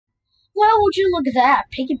Well, would you look at that?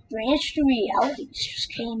 Piggy Branch to Realities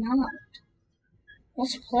just came out.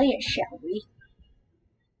 Let's play it, shall we?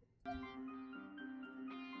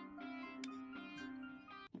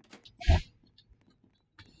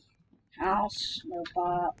 House, no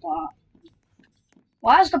bot.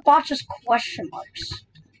 Why is the bot just question marks?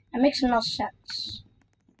 That makes no sense.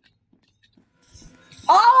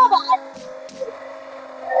 Oh my!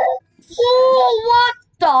 Oh, what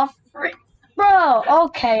the frick? Bro,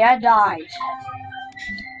 okay, I died.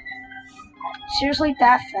 Seriously,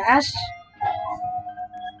 that fast?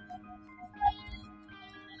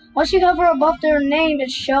 Once you hover above their name,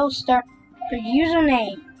 it shows their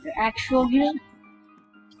username, their actual user.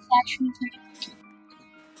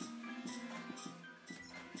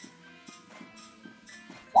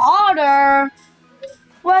 Water.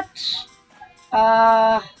 What?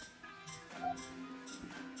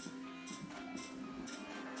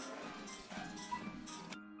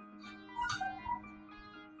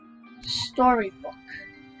 Storybook.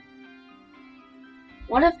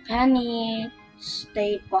 What if Penny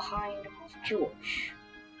stayed behind with George?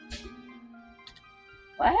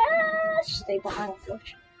 What? Stay behind with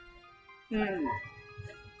George?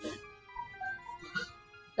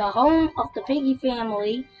 The home of the Piggy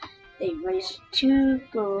family. They raised two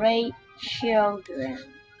great children.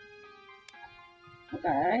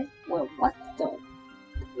 Okay. Well, what the?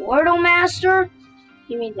 Wordle Master?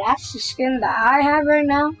 You mean that's the skin that I have right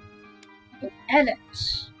now? With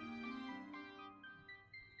edits.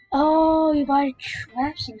 Oh, you buy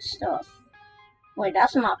traps and stuff. Wait,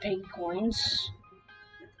 that's not Piggy coins.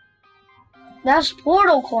 That's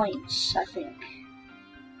Portal coins, I think.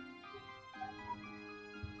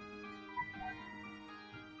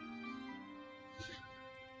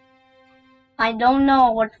 I don't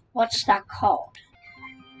know what's that called.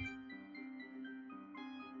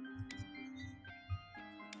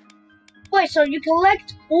 Wait, so you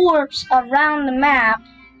collect orbs around the map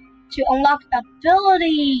to unlock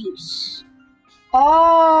abilities.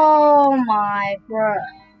 Oh my bro.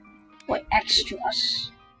 Wait,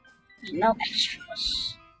 extras. There's no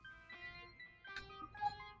extras.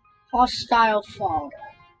 Hostile father.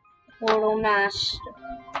 Portal master.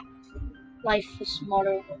 Life is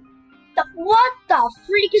mother. What the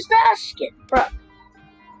freak is that skin, bro?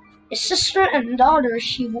 His sister and daughter,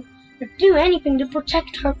 she would do anything to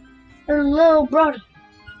protect her little brother.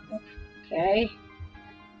 Okay.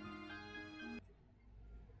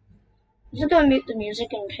 I'm just gonna mute the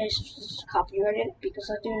music in case it's copyrighted because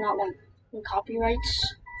I do not want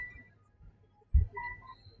copyrights.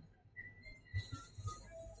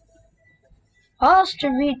 I'll have to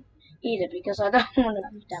read it because I don't want to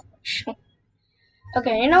read that much.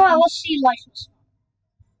 Okay, you know what? Let's see life is.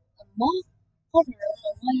 The mother of the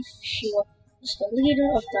wife, she was the leader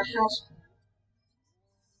of the household.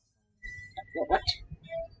 What?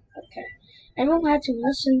 Okay. Everyone had to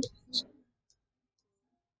listen to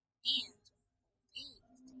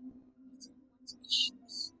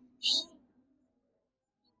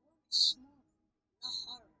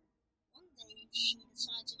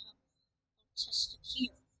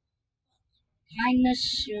kindness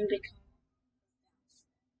soon becomes.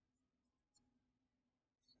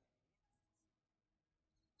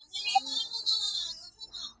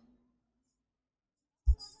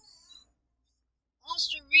 Wants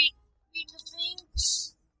to read the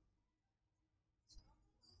things.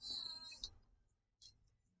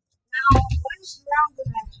 Now, what is wrong with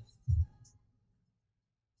that?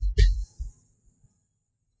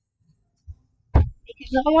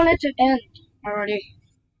 Because I want it to end already.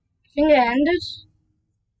 I think it ended.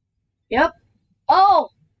 Yep. Oh,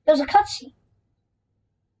 there's a cutscene.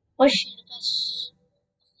 Wish you the best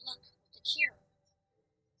of luck with the cure.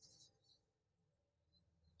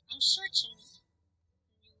 I'm certain.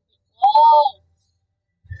 Oh,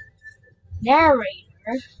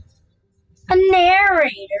 narrator. A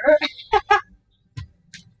narrator.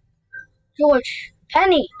 George,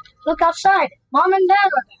 Penny, look outside. Mom and Dad are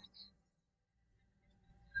back.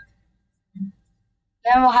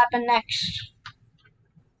 Then what happened next?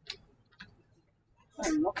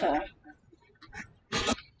 Okay.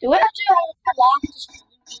 Do we have to unlock this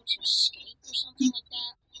balloon to escape or something like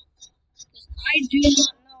that? Because I do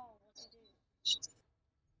not know what to do.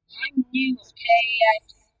 I'm new, okay?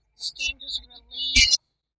 This game just released.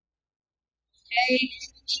 Okay.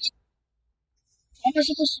 What am I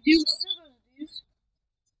supposed to do? Scissors,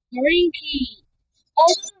 dude. Green key. Oh,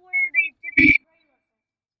 this is where they did the trailer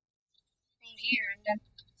from here,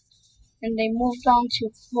 and they moved on to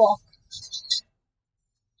Flock.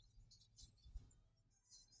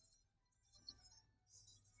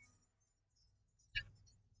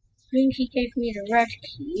 Green key gave me the red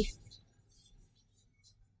key.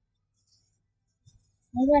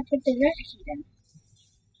 Where do I put the red key then?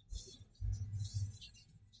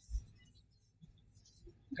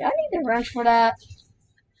 Do I need the wrench for that?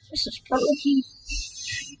 This is purple key.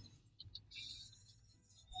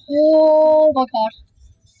 Oh my god.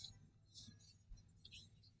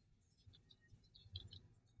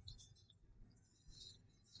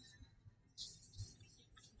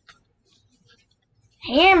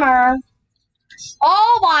 Hammer?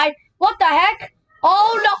 Oh my, what the heck?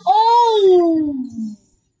 Oh no, oh!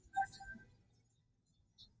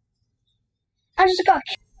 I just got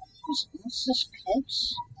what's this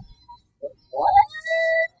close? What?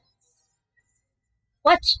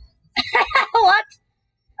 What? What?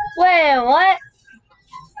 Wait, what?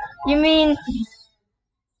 You mean I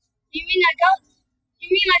got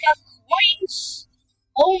coins?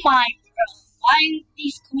 Oh my bro, buying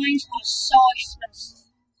these coins are so expensive.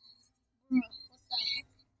 Bro, what the heck?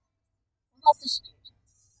 What about this dude?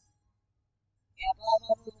 Yeah, blah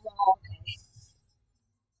blah blah blah. Okay.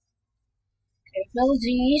 Okay, build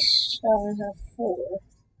these. So I have 4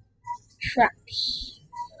 traps.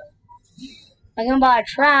 I'm gonna buy a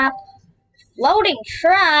trap. Loading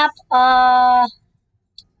trap. I'm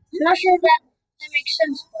not sure if that makes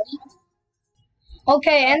sense, buddy.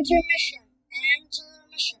 Okay, enter mission. Enter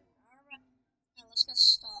mission. Alright. Now let's get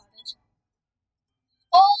started.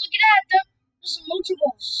 Oh, look at that! There's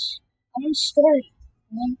multiples. I'm in story.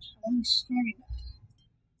 I'm in story.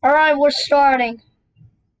 Alright, we're starting.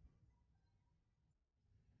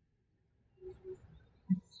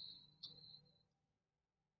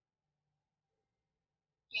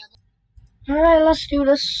 Alright, let's do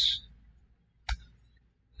this.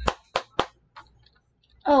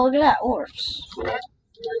 Oh, look at that, orbs. You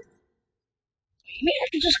mean I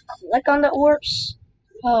can just click on the orbs?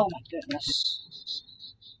 Oh my goodness.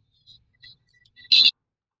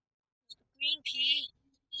 Green key.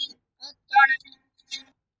 Oh, darn it.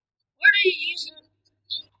 Where do you use it?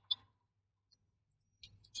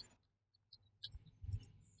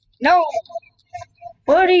 No!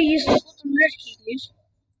 Where do you use the fucking red key, dude?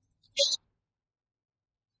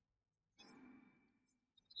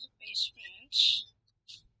 Basement.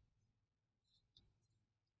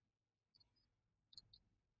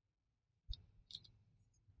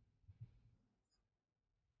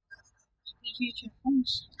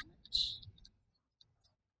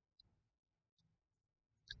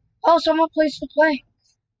 Oh, someone placed the play.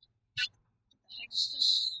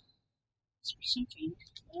 Something.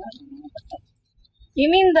 You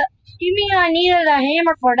mean I needed a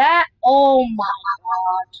hammer for that? Oh my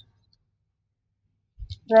god.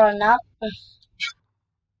 Bro, not.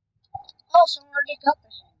 Oh, someone already got the hammer.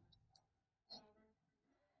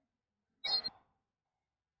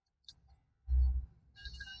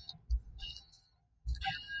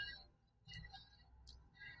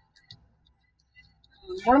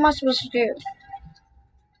 What am I supposed to do?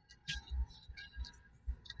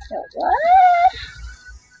 What?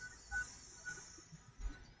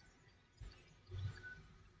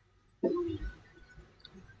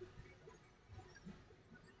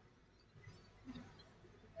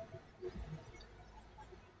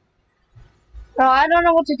 Bro, I don't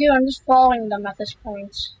know what to do. I'm just following them at this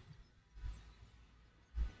point.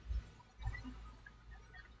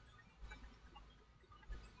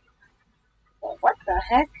 What the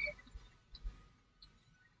heck?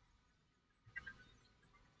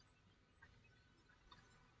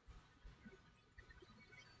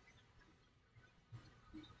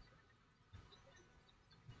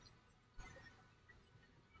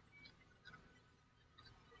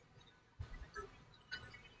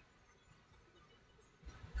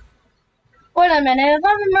 Wait a minute. If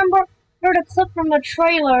I remember the clip from the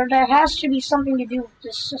trailer, there has to be something to do with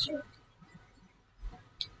this scissor.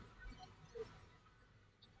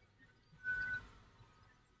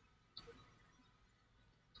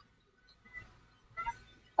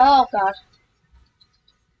 Oh god.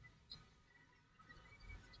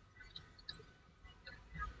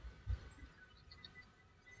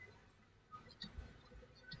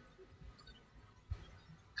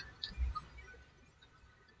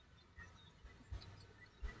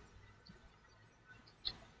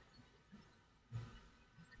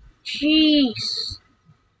 Jeez.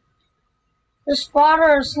 This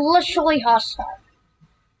spotter is literally hostile.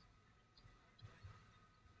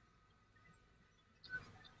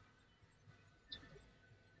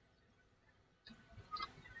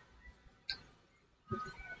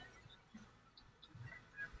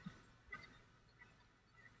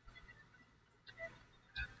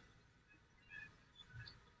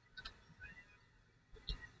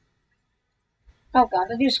 Oh god,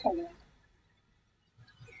 the dude's coming.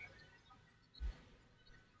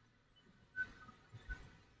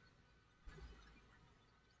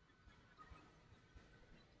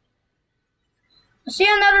 I see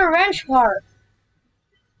another wrench part.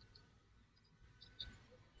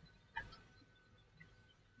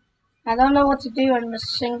 I don't know what to do in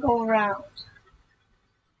this single round.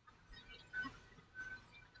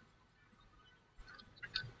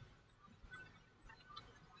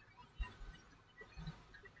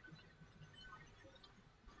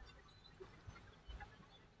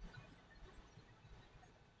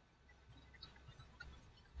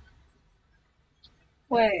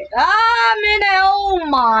 Wait, oh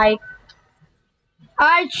my.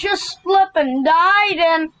 I just flipped and died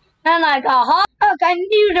and I got hot. Look, I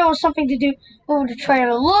knew there was something to do over the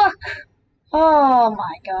trailer. Look. Oh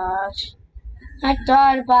my gosh. I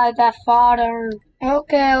died by that father.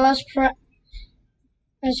 Okay, let's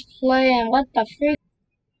play and what the freak?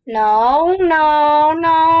 No. No!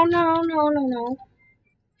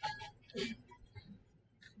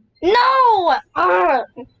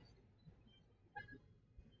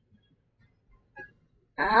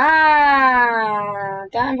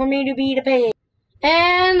 Time for me to be the pig.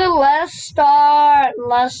 And let's start.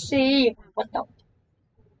 Let's see. What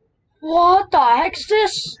the heck's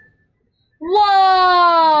this?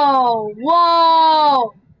 Whoa!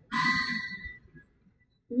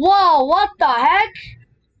 What the heck?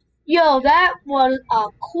 Yo, that was a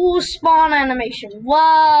cool spawn animation.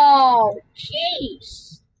 Whoa!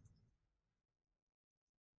 Jeez!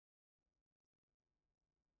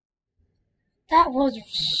 That was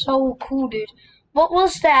so cool, dude. What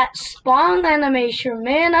was that spawn animation,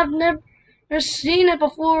 man? I've never seen it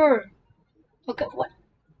before. Okay, what?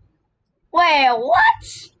 Wait,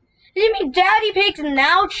 what? You mean Daddy Pig's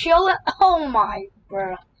now chilling? Oh my,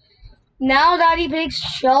 bro. Now Daddy Pig's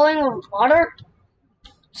chilling with water?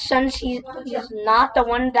 Since he's not the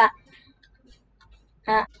one that's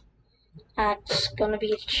gonna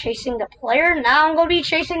be chasing the player. Now I'm gonna be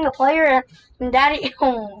chasing the player and Daddy.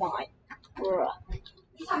 Oh my, bro.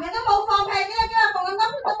 Oh,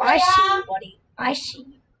 I see you, buddy. I see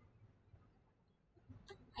you.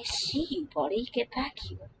 I see you, buddy. Get back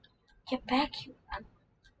here. Get back here.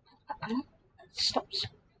 Stop.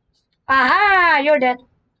 Aha! You're dead.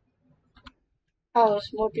 Oh,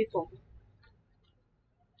 there's more people.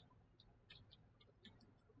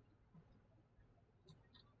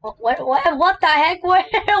 What the heck?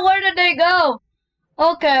 Where did they go?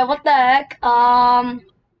 Okay, what the heck? What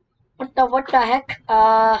the heck?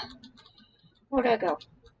 Where'd I go?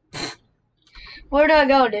 Where'd I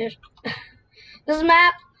go, dude? This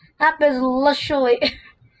map is literally.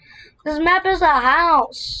 This map is a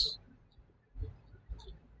house.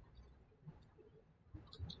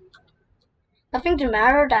 Nothing to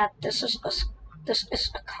matter that this is a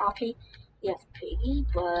copy of Piggy,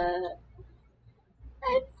 but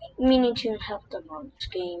I'm meaning to help them on this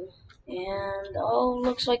game. And oh,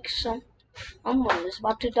 looks like someone is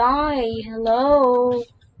about to die. Hello.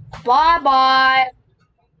 Bye bye.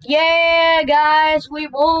 Yeah, guys, we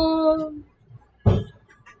won.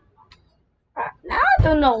 Now I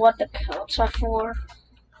don't know what the codes are for.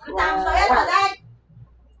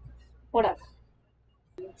 Whatever.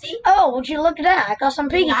 Oh, would you look at that? I got some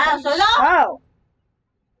piggy. Oh.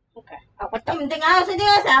 Okay. Oh, what the? What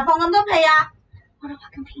am I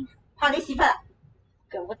competing?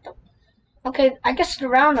 Okay, what the? Okay, I guess the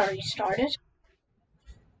round already started.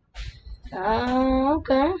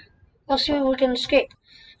 Okay. Let's see if we can escape.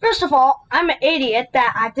 First of all, I'm an idiot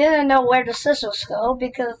that I didn't know where the scissors go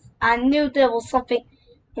because I knew there was something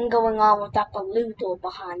going on with that balloon door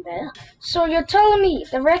behind there. So you're telling me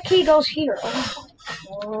the red key goes here?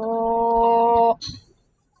 Oh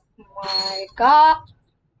my god!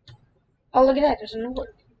 Oh, look at that! There's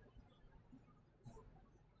another.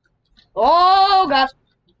 Oh god!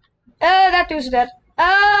 That dude's dead.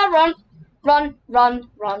 Run! Run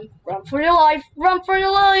for your life! Run for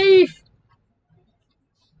your life!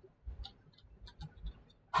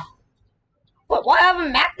 What, I have a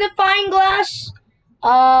magnifying glass?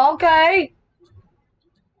 Okay.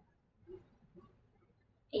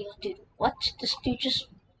 Hey, dude, what? This dude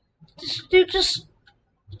just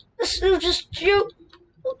juked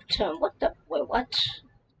him. What the? Wait, what?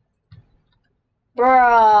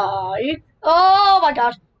 Bruh. Oh my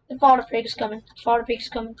god. The father pig is coming.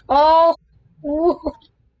 Oh. Ooh.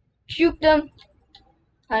 Juked him.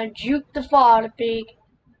 I juked the father pig.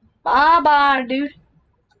 Bye bye, dude.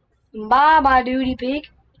 Bye bye, duty pig.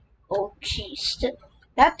 Oh, jeez.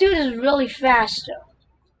 That dude is really fast,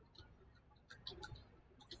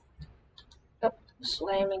 though. Oh,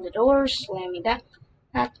 slamming the door, slamming that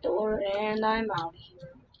door, and I'm out of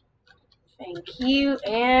here. Thank you,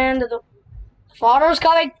 and the father's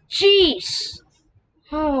coming. Jeez.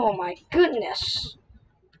 Oh my goodness.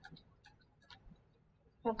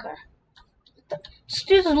 Okay. This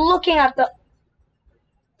dude's looking at the...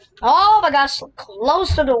 Oh my gosh,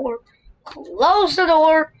 close the door. Close the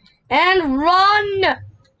door and run!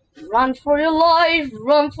 Run for your life,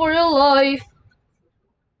 run for your life.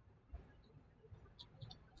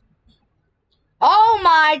 Oh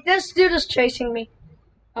my, this dude is chasing me.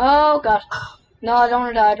 Oh god. No, I don't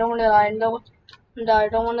wanna die, I don't wanna die, no. I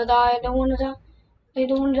don't wanna die, I don't wanna die. I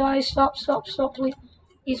don't wanna die, stop, stop, stop, please.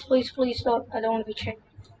 Please, please, please, stop. I don't wanna be chased.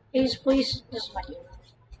 Please, please, this is my game.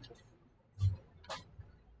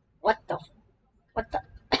 What the? What the?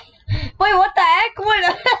 Wait, what the heck? Wait,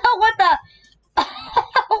 what the?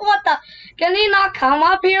 What the? Can he not come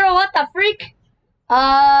up here? What the freak?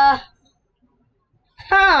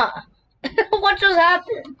 What just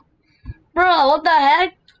happened? Bro, what the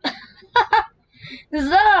heck? Is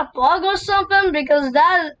that a bug or something? Because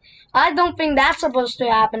I don't think that's supposed to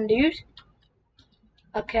happen, dude.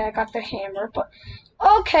 Okay, I got the hammer, but...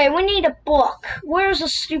 Okay, we need a book. Where's the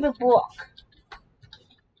stupid book?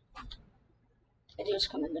 The dude's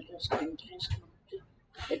coming, the dude's coming, the dude's coming.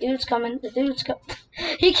 The dude's coming, the dude's coming.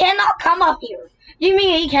 He cannot come up here. You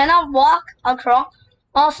mean he cannot walk across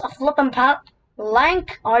a flippin'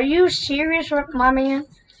 plank? Are you serious, my man?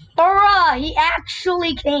 Bruh, he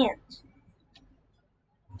actually can't.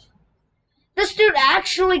 This dude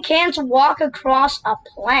actually can't walk across a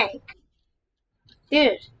plank.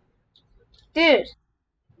 Dude. Dude.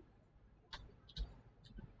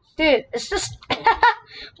 Dude, it's just...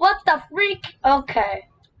 What the freak? Okay.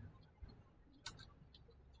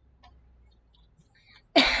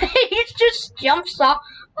 He just jumps off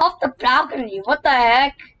the balcony. What the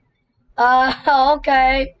heck?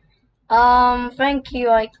 Okay. Thank you,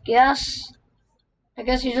 I guess. I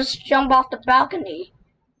guess you just jump off the balcony.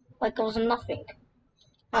 Like it was nothing.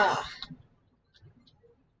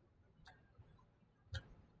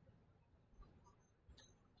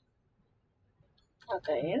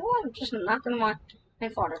 Okay, you know what? I'm just not gonna mind my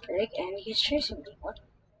father pig, and he's chasing me. What?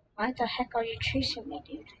 Why the heck are you chasing me,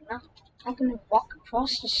 dude? I'm not gonna walk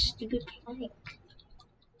across this stupid plank.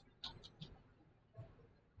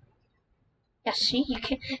 Yeah, see,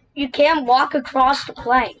 you can't walk across the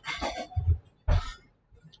plank.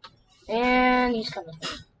 And he's coming.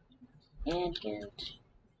 And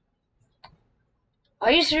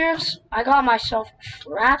are you serious? I got myself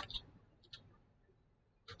trapped.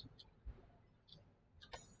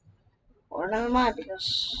 Or never mind,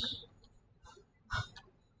 because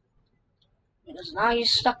now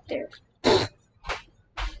he's stuck there.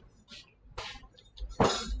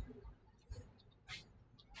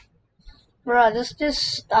 Bro, this is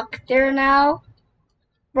stuck there now.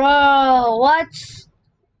 Bro, what?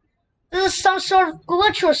 This is some sort of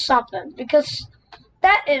glitch or something, because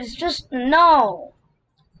that is just no.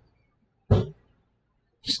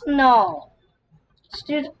 Just no.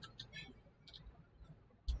 Dude.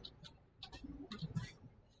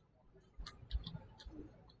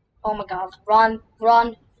 Oh my god, run,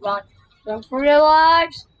 run, run. Run for your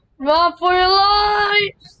lives! Run for your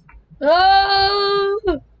lives! Oh!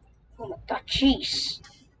 Oh my god, jeez.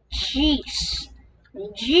 Jeez.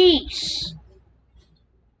 Jeez.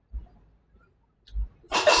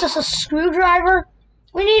 This is a screwdriver?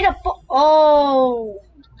 We need a oh.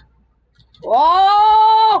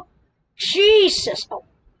 Oh! Jesus!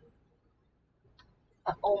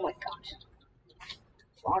 Oh my god.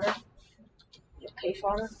 Father? You okay,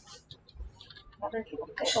 father? Father, you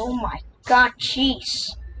okay? Oh my god,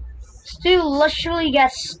 jeez. This dude literally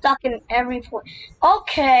gets stuck in every point.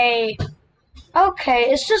 Okay.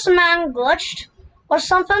 Okay, is this man glitched or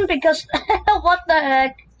something? Because what the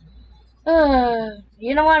heck?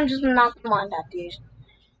 You know what? I'm just not gonna mind that, dude.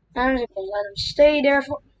 I'm just gonna let him stay there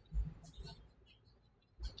for.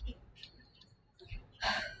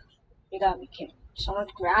 You gotta be kidding. Someone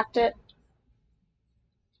grabbed it.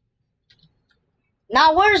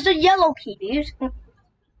 Now where's the yellow key, dude?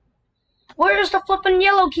 Where's the flippin'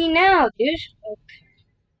 yellow key now, dude? Okay.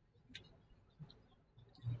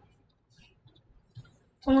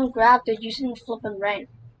 Someone grabbed it using the flippin' wrench,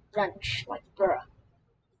 like bruh.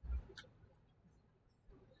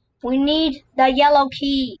 We need the yellow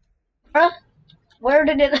key. Bruh? Where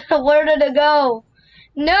did it go?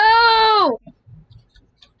 No!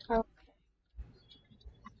 Okay.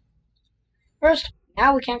 First,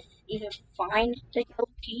 now we can't even find the yellow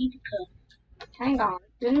key because hang on,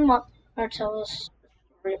 didn't Mother tell us to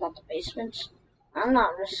worry about the basement? I'm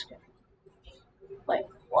not risking. Wait,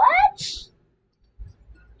 what?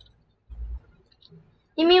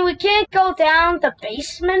 You mean we can't go down the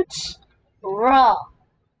basement? Bruh.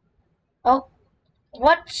 Oh,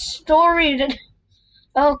 what story did...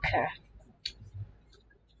 Okay.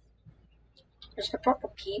 There's the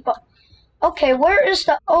purple key, but... Okay, where is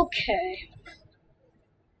the... Okay.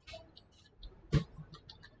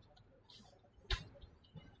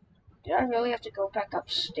 Did I really have to go back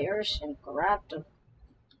upstairs and grab the...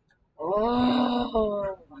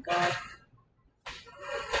 Oh my god.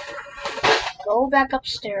 Go back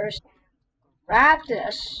upstairs, grab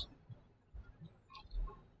this,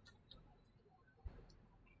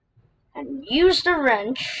 and use the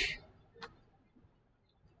wrench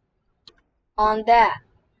on that.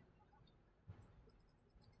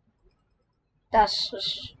 That's a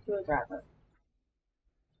screwdriver.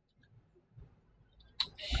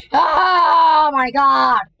 Oh my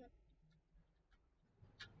god!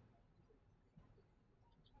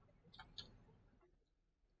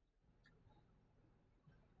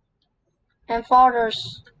 And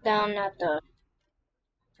father's down at the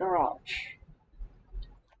garage.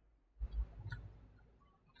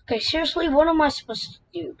 Okay, seriously, what am I supposed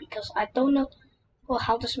to do? Because I don't know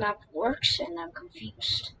how this map works and I'm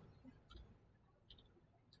confused.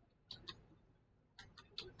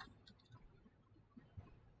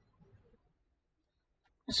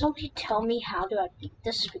 Can somebody tell me how do I beat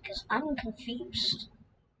this? Because I'm confused.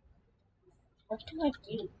 What do I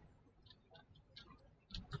do?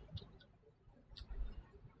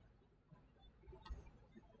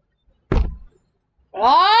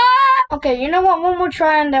 Ah! Okay, you know what? One more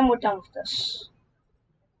try and then we're done with this.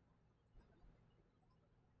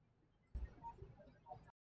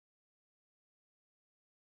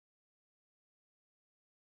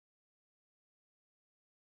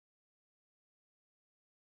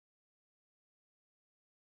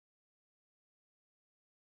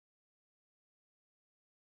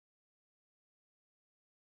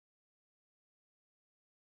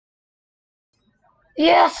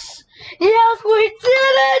 Yes! Yes, we did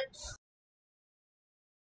it!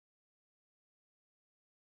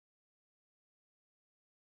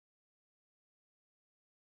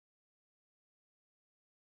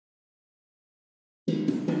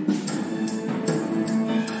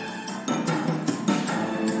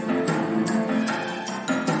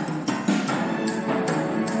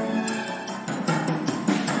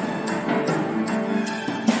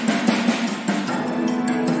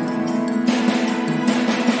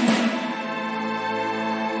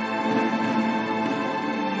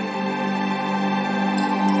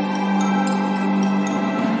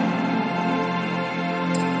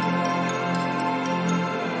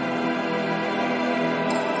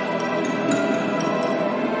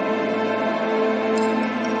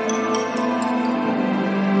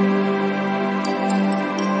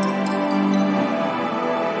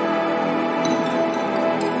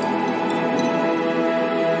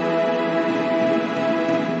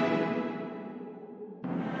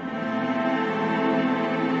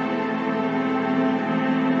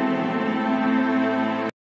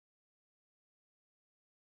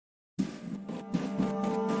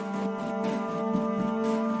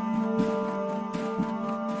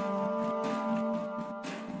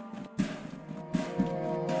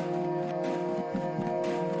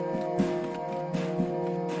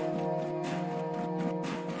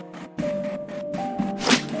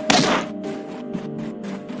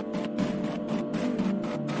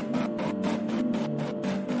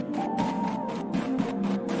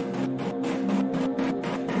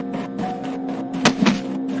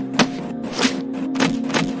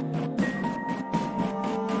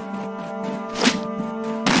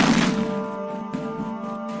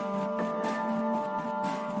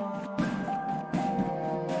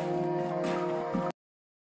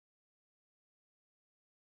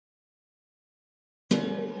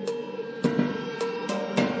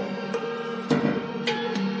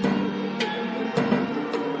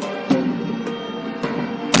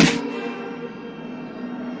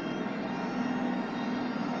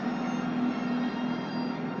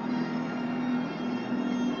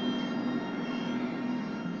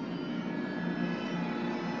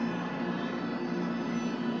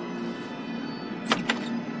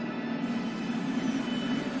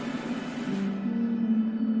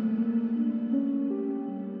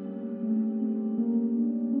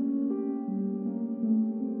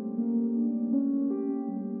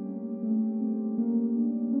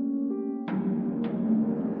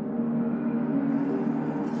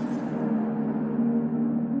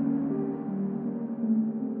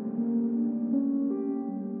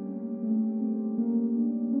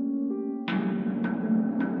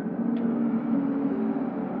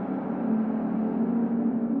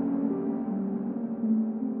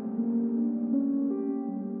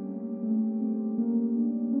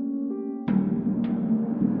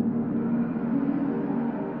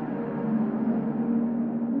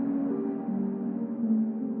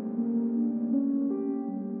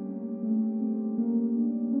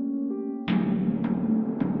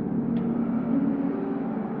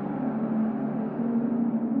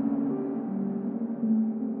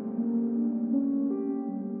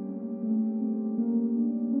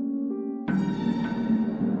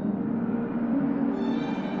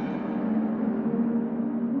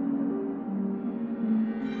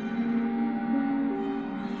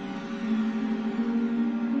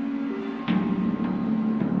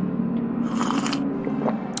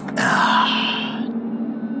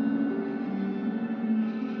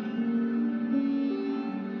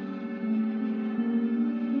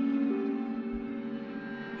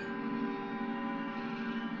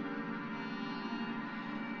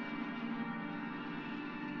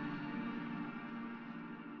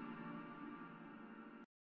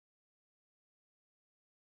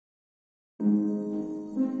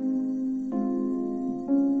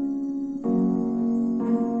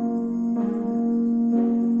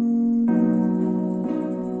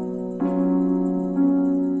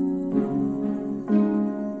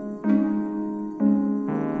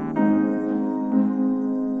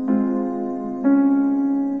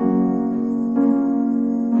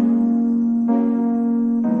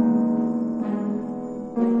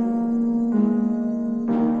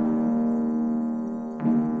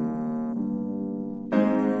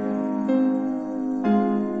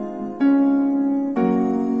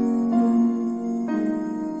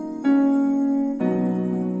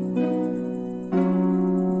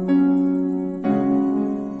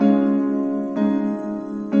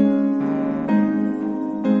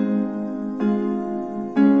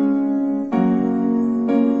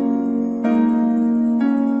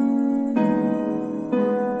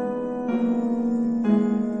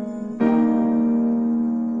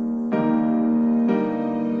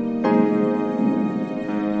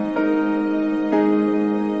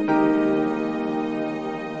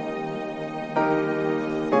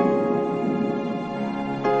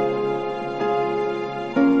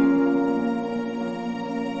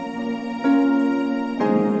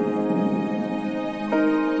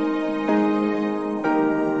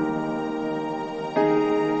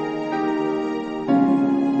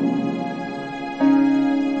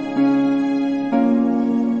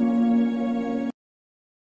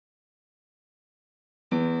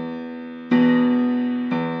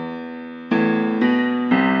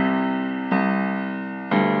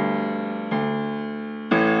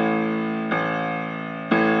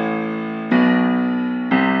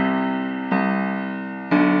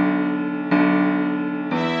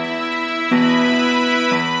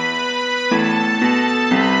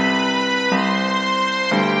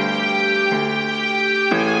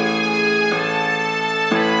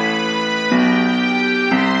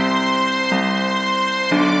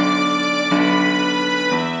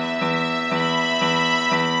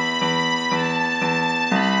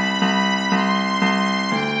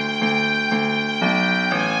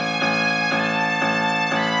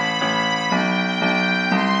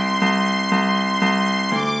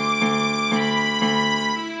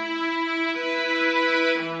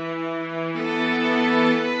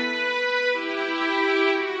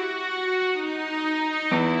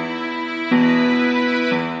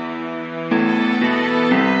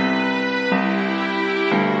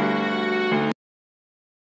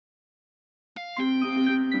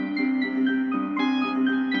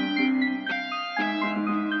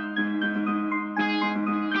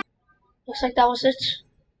 looks like that was it.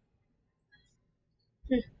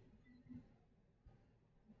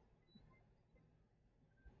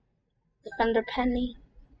 Defender Penny.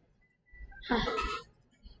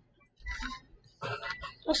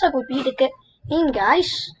 Looks like we beat the game,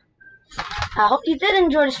 guys. I hope you did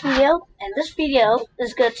enjoy this video, and this video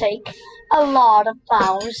is gonna take a lot of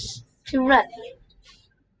hours to run.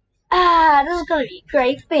 This is gonna be a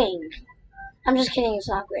great thing. I'm just kidding, it's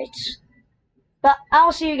not great. But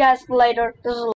I'll see you guys later. This is